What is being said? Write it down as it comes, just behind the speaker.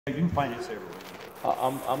You can find it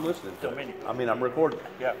everywhere. I'm listening. Dominion. I mean, I'm recording.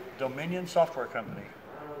 Yeah, Dominion Software Company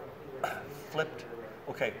flipped.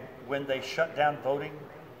 Okay, when they shut down voting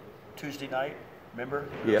Tuesday night, remember?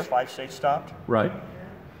 Yeah. Those 5 states stopped. Right.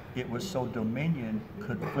 It was so Dominion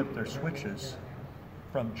could flip their switches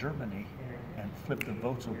from Germany and flip the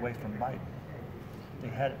votes away from Biden. They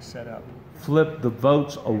had it set up. Flip the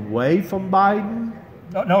votes away from Biden?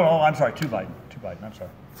 No, I'm sorry, to Biden. To Biden, I'm sorry.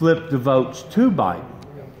 Flip the votes to Biden.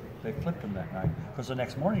 They flipped him that night because the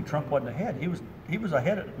next morning Trump wasn't ahead. He was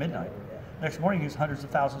ahead at midnight. Next morning he was hundreds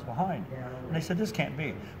of thousands behind. And they said this can't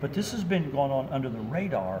be. But this has been going on under the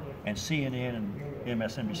radar, and CNN and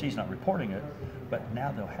MSNBC's not reporting it. But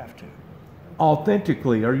now they'll have to.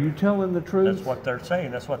 Authentically, are you telling the truth? That's what they're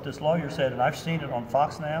saying. That's what this lawyer said, and I've seen it on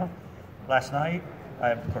Fox now. Last night,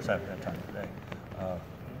 of course I haven't had time today.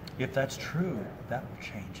 If that's true, that will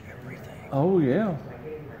change everything. Oh yeah.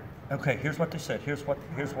 Okay, here's what they said. Here's what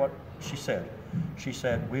she said. She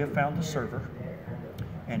said, we have found the server,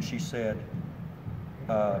 and she said,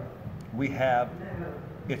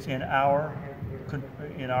 it's in our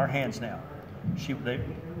hands now.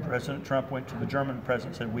 President Trump went to the German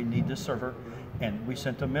president and said, we need this server, and we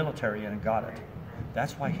sent the military in and got it.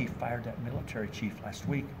 That's why he fired that military chief last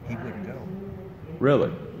week. He wouldn't go.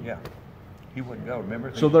 Really? Yeah. He wouldn't go,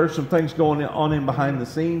 remember? So there's some things going on in behind the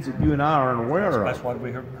scenes that you and I aren't aware of. That's what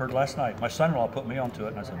we heard last night. My son-in-law put me onto it,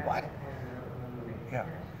 and I said, what? Yeah.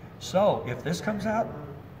 So if this comes out,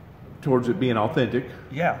 towards it being authentic.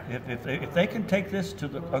 yeah, if they can take this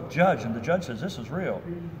to a judge, and the judge says this is real,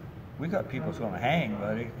 we got people who's going to hang,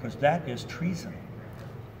 buddy, because that is treason.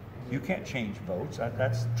 You can't change votes.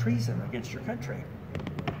 That's treason against your country.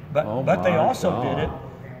 But they also did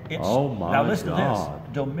it. Now listen to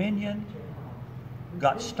this. Dominion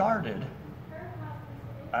got started.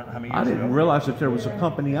 How many years I didn't ago? realize that there was a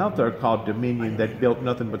company out there called Dominion that built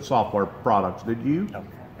nothing but software products. Did you? No.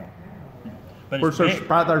 But There's it's big.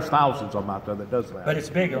 thousands of them out there that does that. But it's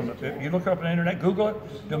big. You look up on the internet, Google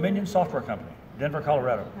it, Dominion Software Company, Denver,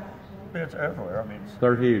 Colorado. It's everywhere. I mean,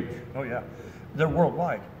 They're huge. oh yeah. They're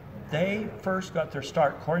worldwide. They first got their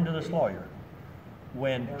start, according to this lawyer,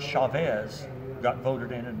 when Chavez got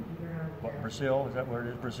voted in Brazil? Is that where it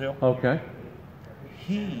is, Brazil? Okay.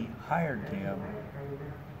 He hired them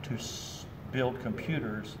to build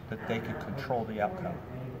computers that they could control the outcome.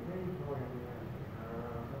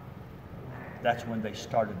 That's when they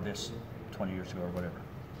started this 20 years ago or whatever.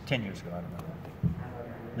 10 years ago, I don't know.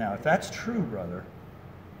 Now, if that's true, brother,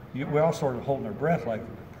 we're all sort of holding our breath like,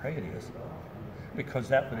 pray it is. Because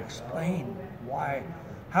that would explain why.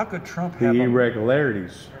 How could Trump have The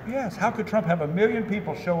irregularities. Yes, how could Trump have 1 million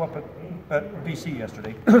people show up at D.C.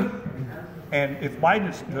 yesterday? And if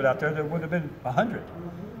Biden stood out there would have been 100.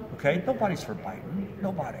 Okay, nobody's for Biden.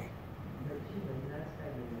 Nobody.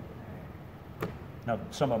 Now,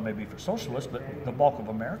 some of them may be for socialists, but the bulk of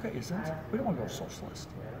America isn't. We don't want to go socialist.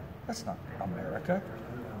 That's not America.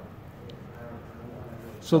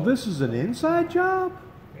 So this is an inside job?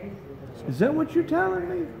 Is that what you're telling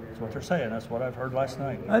me? That's what they're saying. That's what I've heard last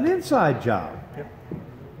night. An inside job. Yep.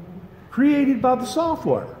 Created by the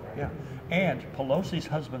software. Yeah. And Pelosi's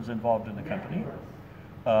husband's involved in the company.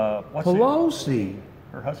 Pelosi?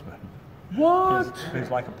 Her husband. What?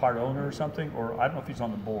 Is like a part owner or something, or I don't know if he's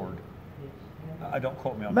on the board. I don't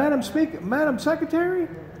quote me on that. Madam Secretary?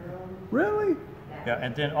 Really? Yeah,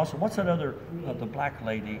 and then also, what's that other, the black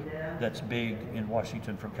lady that's big in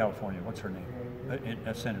Washington from California? What's her name?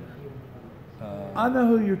 A senator. I know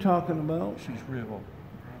who you're talking about. She's real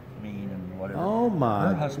mean and whatever. Oh my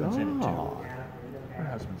Her husband's in it too. God. Her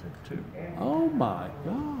husband's in it too. Oh my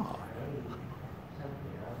God.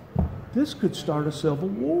 This could start a civil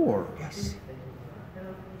war. Yes.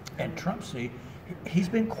 And Trump, see, he's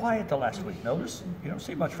been quiet the last week. Notice? You don't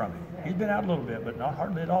see much from him. He's been out a little bit, but not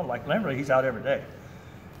hardly at all. Like Lemley, he's out every day.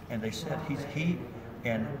 And they said he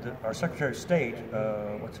and our Secretary of State,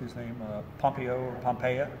 what's his name? Pompeo?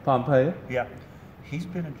 Yeah. He's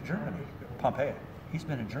been in Germany. Pompeo. He's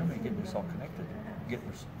been in Germany getting this all connected,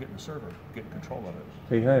 getting the server, getting control of it.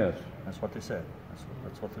 He has. That's what they said.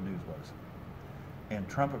 That's what the news was. And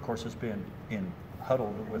Trump, of course, has been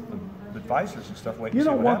huddled with the advisors and stuff. Waiting You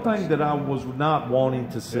to know, see what one happens. thing that I was not wanting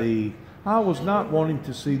to see, I was not wanting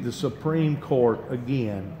to see the Supreme Court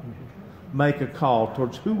again make a call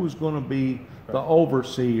towards who was going to be the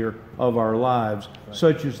overseer of our lives,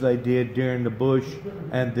 such as they did during the Bush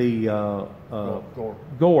and the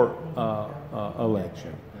Gore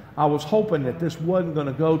election. I was hoping that this wasn't going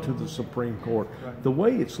to go to the Supreme Court. The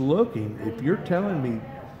way it's looking, if you're telling me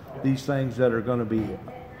these things that are going to be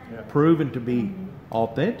proven to be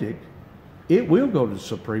authentic, it will go to the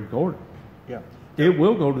Supreme Court. Yeah. It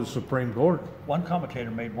will go to the Supreme Court. One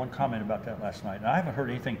commentator made one comment about that last night, and I haven't heard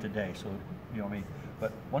anything today, so you know what I mean.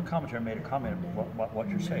 But one commentator made a comment about what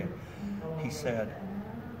you're saying. He said,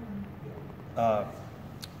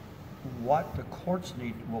 what the courts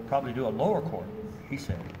need, will probably do a lower court, he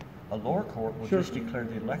said. A lower court will just declare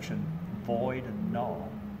the election void and null.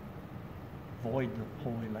 Void the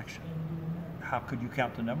whole election. How could you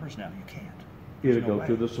count the numbers now? You can't. It'll go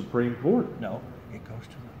to the Supreme Court. No, it goes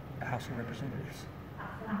to the House of Representatives.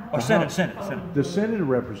 Or Senate. The Senate of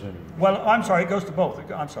Representatives. Well, I'm sorry, it goes to both.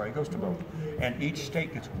 I'm sorry, it goes to both. And each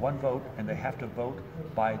state gets one vote, and they have to vote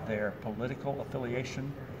by their political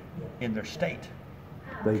affiliation in their state.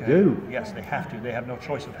 They do. Yes, they have to. They have no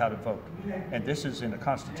choice of how to vote. And this is in the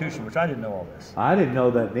Constitution, which I didn't know all this. I didn't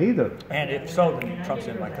know that neither. And if so, then Trump's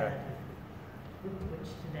in like that.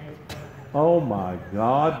 Oh my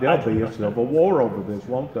God, there'll be a civil war over this,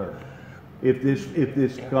 won't there? If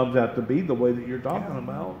this comes out to be the way that you're talking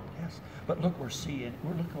about. Yes, but look, we're looking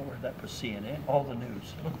over that for CNN, all the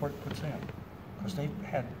news. Look where it puts them, because they've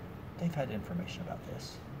had information about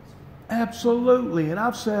this. Absolutely, and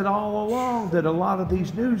I've said all along that a lot of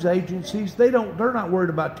these news agencies they're not worried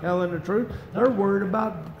about telling the truth. They're worried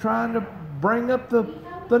about trying to bring up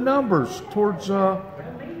the numbers towards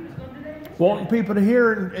wanting people to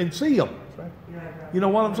hear and see them. You know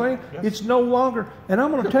what I'm saying? Yes. It's no longer, and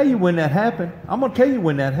I'm going to tell you when that happened.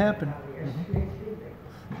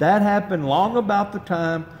 That happened long about the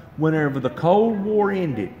time whenever the Cold War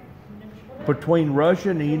ended between Russia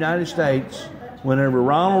and the United States, whenever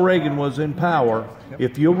Ronald Reagan was in power.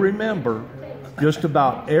 If you'll remember, just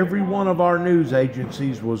about every one of our news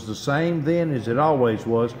agencies was the same then as it always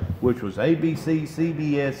was, which was ABC,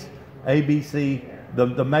 CBS, ABC,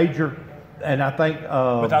 the major, and I think...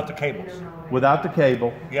 without the cables. Without the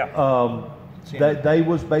cable. Yeah. They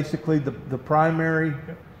was basically the primary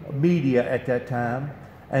media at that time.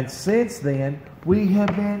 And since then, we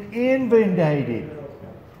have been inundated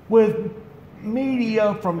with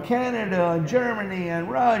media from Canada and Germany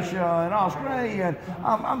and Russia and Australia. And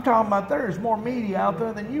I'm talking about there's more media out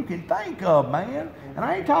there than you can think of, man. And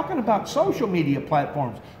I ain't talking about social media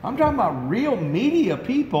platforms. I'm talking about real media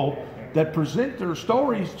people that present their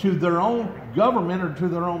stories to their own government or to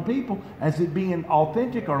their own people as it being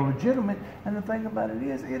authentic or legitimate. And the thing about it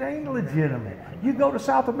is, it ain't legitimate. You go to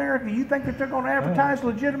South America, you think that they're going to advertise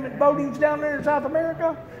legitimate votings down there in South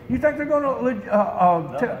America? You think they're going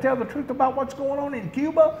to tell the truth about what's going on in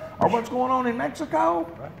Cuba or what's going on in Mexico?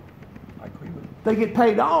 Right. I agree with you. They get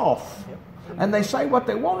paid off, and they say what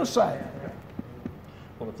they want to say.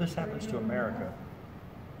 Well, if this happens to America,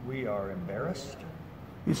 we are embarrassed.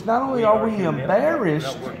 It's not only are we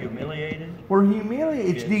embarrassed, we're humiliated. We're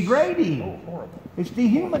humiliated. It's degrading. So horrible. It's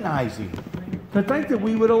dehumanizing. To think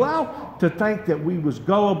that we was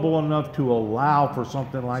gullible enough to allow for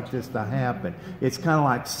something like this to happen. It's kind of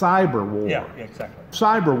like cyber war. Yeah, exactly.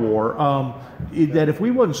 Cyber war. That if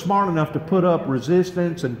we wasn't smart enough to put up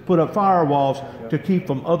resistance and put up firewalls to keep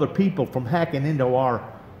from other people from hacking into our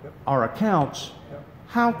accounts,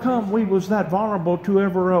 how come we was that vulnerable to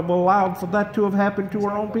ever allowed for that to have happened to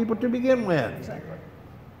our own people to begin with? Exactly.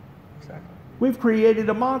 We've created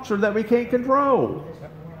a monster that we can't control.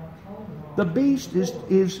 The beast is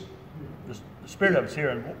the spirit of it's here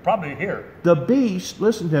and probably here. The beast,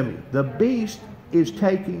 listen to me, the beast is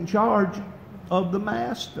taking charge of the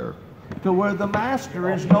master, to where the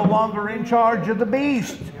master is no longer in charge of the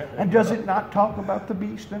beast. And does it not talk about the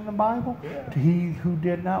beast in the Bible? Yeah. To he who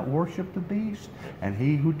did not worship the beast, and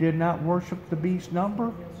he who did not worship the beast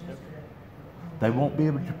number, they won't be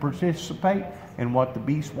able to participate in what the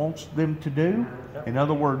beast wants them to do. In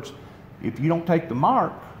other words, if you don't take the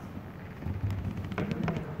mark,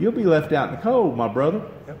 you'll be left out in the cold, my brother.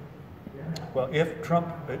 Yep. Well, if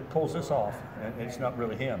Trump pulls this off, and it's not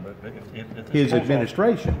really him, but if his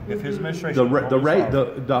administration, if his administration,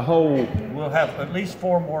 the whole, we'll have at least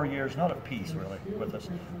 4 more years, not of peace really with us,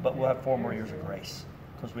 but we'll have 4 more years of grace,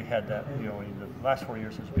 because we had that. You know, the last 4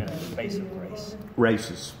 years has been a space of grace.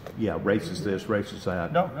 Racist, yeah, racist this, racist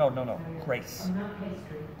that. No, grace,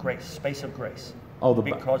 space of grace. Oh,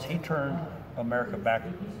 because he turned America back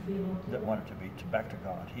that wanted to be back to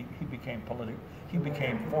God. He became political. He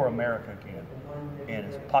became for America again, and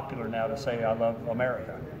it's popular now to say I love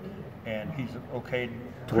America, and he's okayed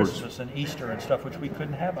Christmas and Easter and stuff, which we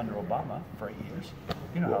couldn't have under Obama for 8 years.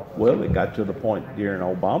 You know how. Well, it got to the point during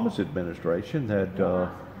Obama's administration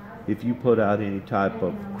that if you put out any type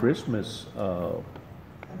of Christmas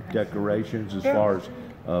decorations as far as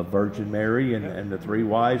Virgin Mary and the 3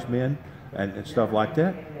 wise men and stuff like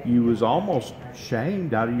that, you was almost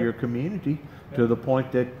shamed out of your community to the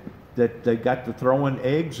point that they got to throwing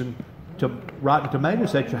eggs and rotten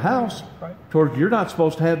tomatoes at your house, Right. towards you're not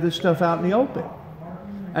supposed to have this stuff out in the open.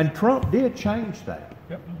 And Trump did change that.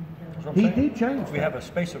 Yep. That's what I'm He saying. did change We that. have a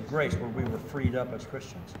space of grace where we were freed up as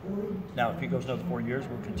Christians. Now, if he goes another 4 years,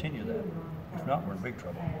 we'll continue that. If not, we're in big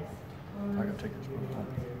trouble. I gotta take this one home.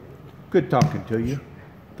 Good talking to you.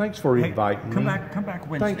 Thanks for Hey, inviting come me. Back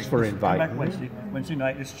Wednesday. Thanks for Listen, inviting Come back me. Wednesday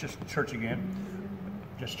night. It's just church again.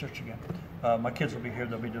 Just church again. My kids will be here.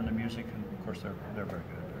 They'll be doing the music, and of course they're very good.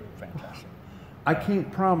 They're fantastic. I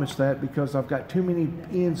can't promise that because I've got too many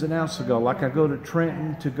ins and outs to go. Like I go to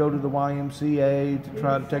Trenton to go to the YMCA to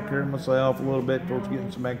try to take care of myself a little bit towards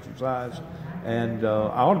getting some exercise. And I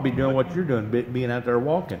ought to be doing what you're doing, being out there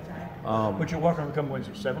walking. But you're welcome to come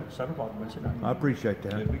Wednesday, 7 o'clock Wednesday night. I appreciate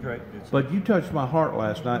that. It'd be great. But you touched my heart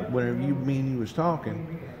last night whenever me and you was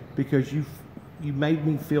talking, because you made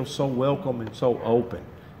me feel so welcome and so open.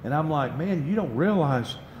 And I'm like, man, you don't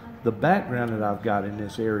realize the background that I've got in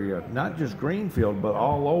this area, not just Greenfield, but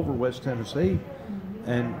all over West Tennessee.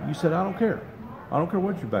 And you said, I don't care. I don't care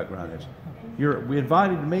what your background is. We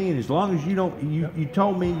invited me, and as long as you don't, you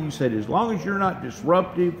told me, you said, as long as you're not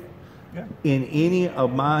disruptive Yeah. in any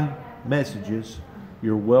of my messages,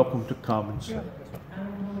 you're welcome to come and sit.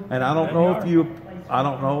 And I don't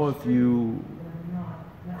know if you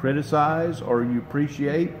criticize or you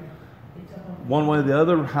appreciate one way or the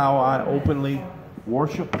other how I openly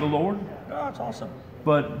worship the Lord. Oh, it's awesome.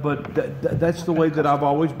 But that's the way that I've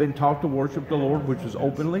always been taught to worship the Lord, which is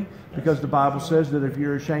openly, because the Bible says that if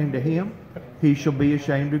you're ashamed of Him, He shall be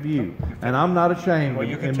ashamed of you. And I'm not ashamed Well,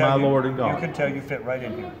 you can in tell my Lord and You God. can tell you fit right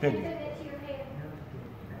in here, didn't you?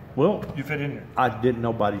 Well, You fit in here. I didn't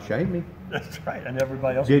nobody shame me. That's right. And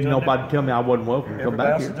everybody else. Didn't is doing nobody tell me I wasn't welcome to come Everybody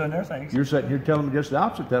back else here. is doing their things. You're sitting here telling me just the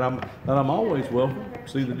opposite, that I'm always welcome.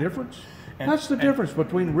 See the difference? That's the difference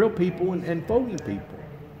between real people and phony people.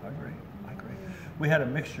 I agree. We had a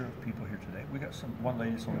mixture of people here today. We got one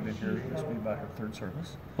lady that's only been here. This will be about her third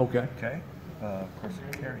service. Okay. Okay. Of course,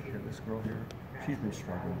 Carrie here, this girl here, she's been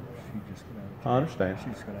struggling. She just got out of I understand. She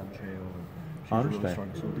just got out of jail. And she's I understand. Really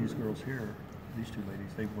struggling. So these girls here, these two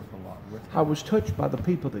ladies, they work a lot with her. I was touched by the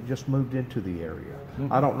people that just moved into the area.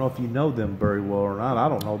 I don't know if you know them very well or not. I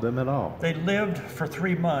don't know them at all. They lived for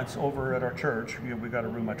 3 months over at our church. We got a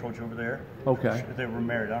room I told you over there. Okay. They were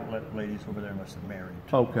married. I don't let ladies over there unless they're married.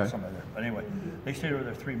 Okay. Somebody there. But anyway, they stayed over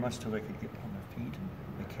there 3 months till they could get on their feet.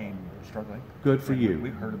 They came struggling. Good for And you.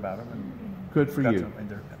 We've heard about them. And Good for got you. to them, and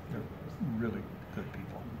they're really good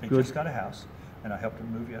people. They Good. just got a house, and I helped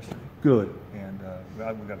them move yesterday. Good. And we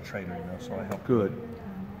got a trailer, so I helped. Good.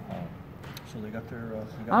 So they got their.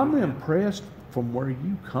 I'm moved in. impressed from where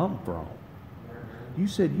you come from. You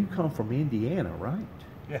said you come from Indiana, right?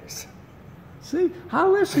 Yes. See, I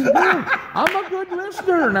listen good. I'm a good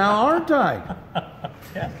listener now, aren't I?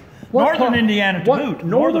 Yeah. What Northern part- Indiana to what- boot.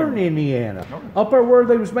 Northern Indiana. Up there where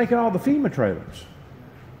they was making all the FEMA trailers.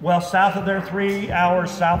 Well, south of there, 3 hours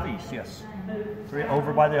southeast. Yes.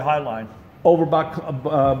 Over by the Ohio line. Over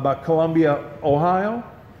by Columbia, Ohio?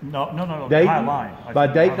 No. The Dayton? Ohio line. By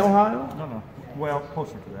Dayton, Ohio? No. Well,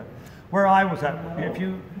 closer to that. Where I was at, if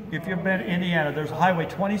you've been to Indiana, there's Highway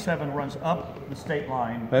 27 runs up the state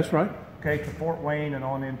line. That's right. Okay, to Fort Wayne and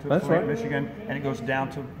on into That's Flint, right. Michigan, and it goes down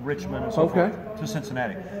to Richmond and so Okay. forth, to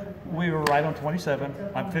Cincinnati. We were right on 27.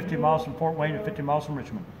 I'm 50 miles from Fort Wayne and 50 miles from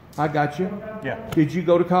Richmond. I got you. Yeah. Did you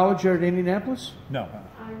go to college there at Indianapolis? No.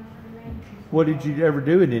 What did you ever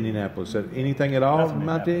do in Indianapolis? Anything at all? Nothing in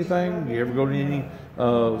Amount to Indianapolis. anything? You ever go to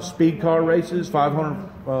any speed car races?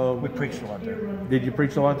 500? We preached a lot there. Did you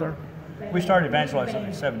preach a lot there? We started evangelizing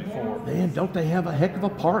in 74. Man, don't they have a heck of a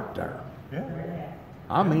park there? Yeah.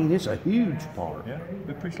 I mean, it's a huge park. Yeah.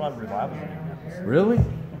 We preached a lot of revivals in Indianapolis. Really?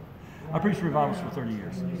 I preached revivals for 30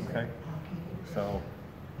 years. Okay. So,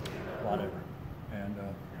 whatever. And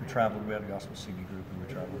we traveled. We had a gospel singing group, and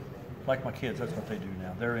we traveled. Like my kids, that's what they do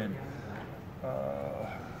now. They're in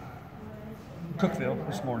Cookeville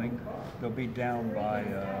this morning. They'll be down by,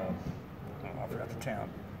 I forgot the town.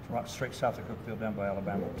 It's right straight south of Cookeville, down by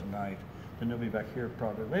Alabama tonight. Then they'll be back here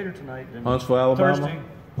probably later tonight. Then Huntsville, Alabama? Thursday.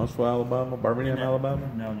 Huntsville, Alabama? Birmingham, Alabama?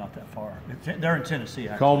 No, not that far. They're in Tennessee,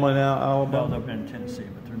 actually. Coleman, No, Alabama? they've been in Tennessee,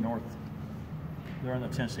 but they're north. They're on the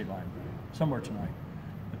Tennessee line, somewhere tonight.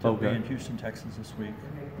 But they'll Okay. be in Houston, Texas this week.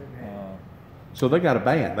 So they got a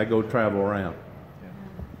band. They go travel around. Yeah.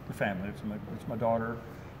 The family. It's my daughter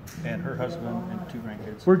and her husband and 2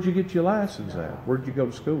 grandkids. Where'd you get your license at? Where'd you go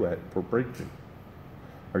to school at for preaching?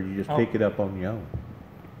 Or you just pick it up on your own?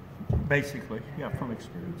 Basically, yeah, from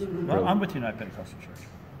experience. Really? I'm with United Pentecostal Church.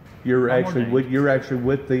 You're I'm actually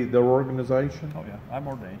with the organization? Oh yeah, I'm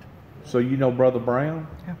ordained. So you know Brother Brown?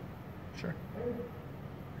 Yeah, sure.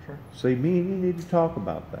 See, me and you need to talk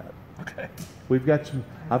about that. Okay.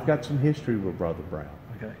 I've got some history with Brother Brown.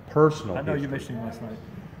 Okay. Personal I know you history. mentioned him last night.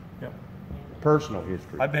 Yep. Personal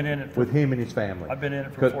history. I've been in it with him and his family. I've been in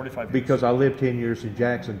it for 45 years. Because I lived 10 years in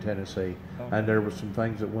Jackson, Tennessee, and there were some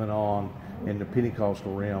things that went on in the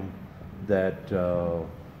Pentecostal realm that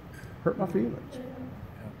hurt my feelings. Yeah,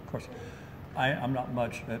 of course. I'm not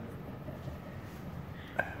much at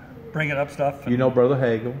bringing up stuff. You know Brother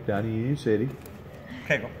Hagel down in Union City.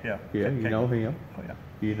 Kegel, yeah. Yeah, you know him. Oh, yeah.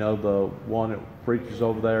 You know the one that preaches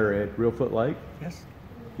over there at Reelfoot Lake? Yes.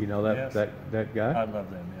 You know that Yes. that guy? I love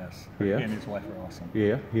them, yes. Yeah. He and his wife are awesome.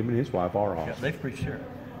 Yeah, him and his wife are Yeah, awesome. they've preached here.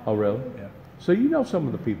 Oh, really? Yeah. So you know some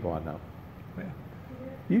of the people I know. Yeah.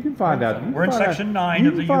 You can find out. We're in Section 9 you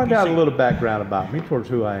of the can find out a UPC. little background about me towards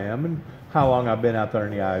who I am and how long I've been out there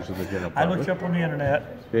in the eyes of the general I public. looked you up on the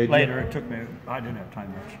internet. Did you? Later, it took me. I didn't have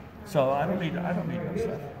time much, so I don't need no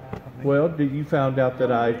stuff. Well, you found out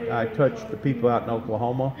that I touched the people out in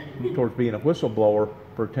Oklahoma towards being a whistleblower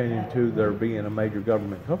pertaining to there being a major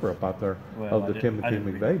government cover-up out there of the Timothy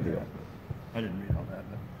McVeigh deal. I didn't read all that.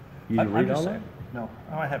 But You didn't read I'm just all saying, no,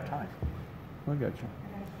 I don't have time. that? I got you.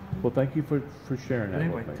 Well, thank you for sharing But that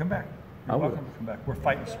anyway, with me. come back. I You're will. welcome to come back. We're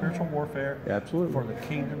fighting spiritual warfare. Absolutely. For the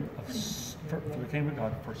kingdom for the kingdom of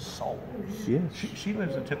God, for souls. Yes. She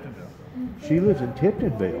lives in Tiptonville. She lives in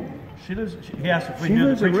Tiptonville. He asked if we She knew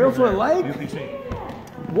lives the in preacher over Reelfoot there, Lake?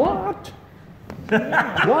 UPC. What?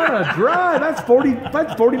 What a drive! That's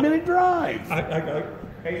 40-minute drive.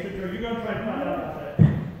 Hey, sister, are you going to try and find out about that?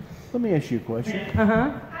 Let me ask you a question.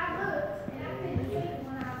 Uh-huh.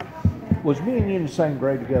 Was me and you in the same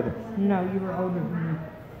grade together? No, you were older than me.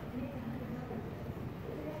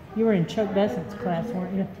 You were in Chuck Besant's class,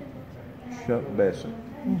 weren't you? Chuck Besant.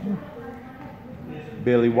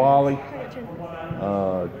 Billy Wally.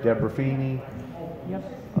 Deborah Feeney. Yep.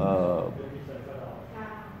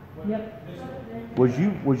 Yep.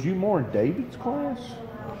 Was you more in David's class?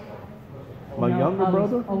 My No, younger I was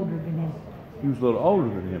brother? older than him. He was a little older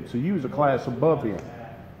than him, so you was a class above him.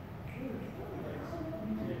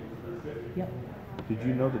 Yep. Did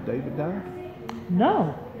you know that David died?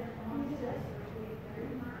 No.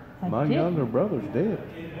 My didn't. younger brother's dead.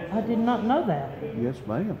 I did not know that. Yes,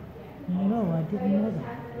 ma'am. No, I didn't know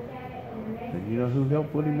that. And you know who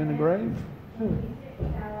helped put him in the grave? Who?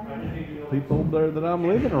 People over there that I'm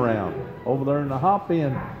living around, over there in the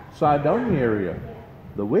Hop-In, Sidonia area,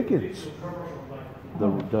 the Wickens, the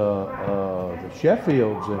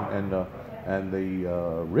Sheffields and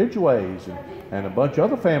the Ridgeways and a bunch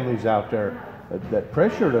of other families out there that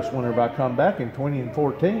pressured us whenever I come back in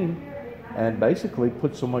 2014 and basically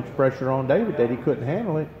put so much pressure on David that he couldn't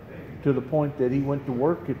handle it to the point that he went to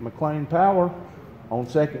work at McLean Power on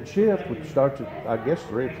second shift, which starts at, I guess,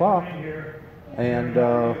 3 o'clock. And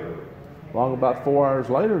long about 4 hours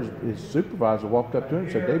later, his supervisor walked up to him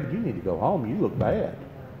and said, "David, you need to go home. You look bad."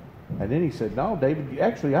 And then he said, "No, David,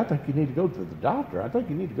 actually, I think you need to go to the doctor. I think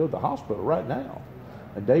you need to go to the hospital right now."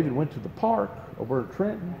 And David went to the park over at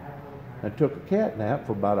Trenton and took a cat nap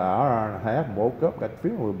for about an hour and a half and woke up, got to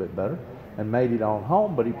feeling a little bit better, and made it on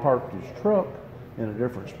home. But he parked his truck in a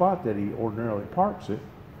different spot that he ordinarily parks it.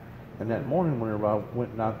 And that morning, whenever I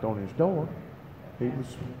went and knocked on his door, he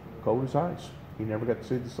was cold as ice. He never got to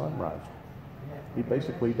see the sunrise. He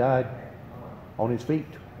basically died on his feet.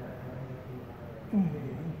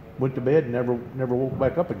 Went to bed and never woke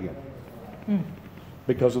back up again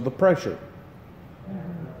because of the pressure.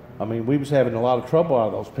 I mean, we was having a lot of trouble out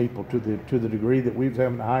of those people to the degree that we was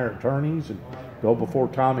having to hire attorneys and go before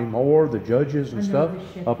Tommy Moore, the judges and stuff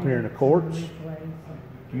up here in the courts.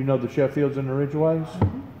 Do you know the Sheffields and the Ridgeways?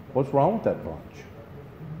 What's wrong with that bunch?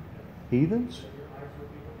 Heathens?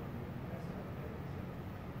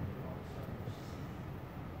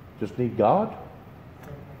 Just need God?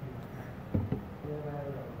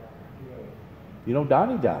 You know,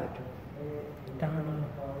 Donnie died.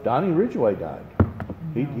 Donnie Ridgway died.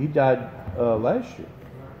 He died last year.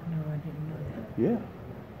 No, I didn't know that.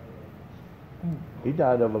 Yeah. He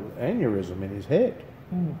died of an aneurysm in his head.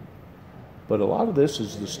 But a lot of this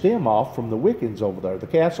is the stem off from the Wiccans over there, the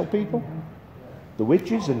castle people, the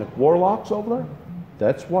witches and the warlocks over there.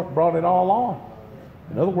 That's what brought it all on.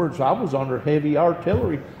 In other words, I was under heavy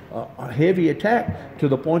artillery, a heavy attack to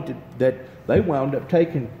the point that they wound up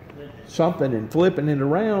taking something and flipping it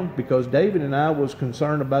around because David and I was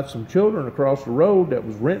concerned about some children across the road that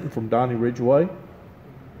was renting from Donnie Ridgway.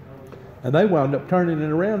 And they wound up turning it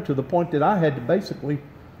around to the point that I had to basically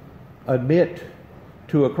admit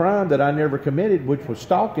to a crime that I never committed, which was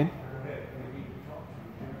stalking,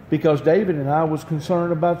 because David and I was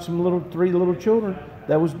concerned about three little children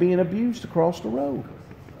that was being abused across the road.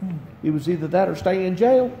 It was either that or stay in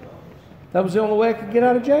jail. That was the only way I could get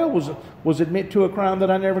out of jail was admit to a crime that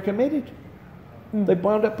I never committed. They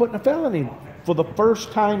wound up putting a felony. For the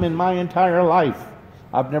first time in my entire life,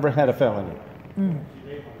 I've never had a felony.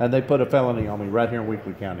 And they put a felony on me right here in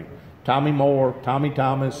Weakley County. Tommy Moore, Tommy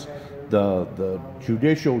Thomas, the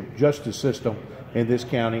judicial justice system in this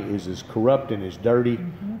county is as corrupt and as dirty gets.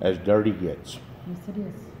 Yes, it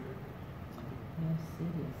is. Yes, it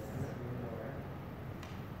is.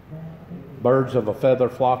 Birds of a feather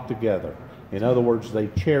flock together. In other words, they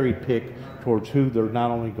cherry pick towards who they're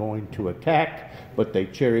not only going to attack, but they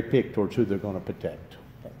cherry pick towards who they're going to protect.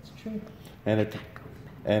 That's true. And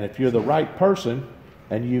if you're the right person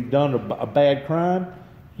and you've done a bad crime,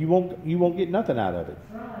 you won't get nothing out of it.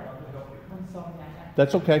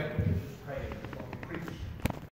 That's okay.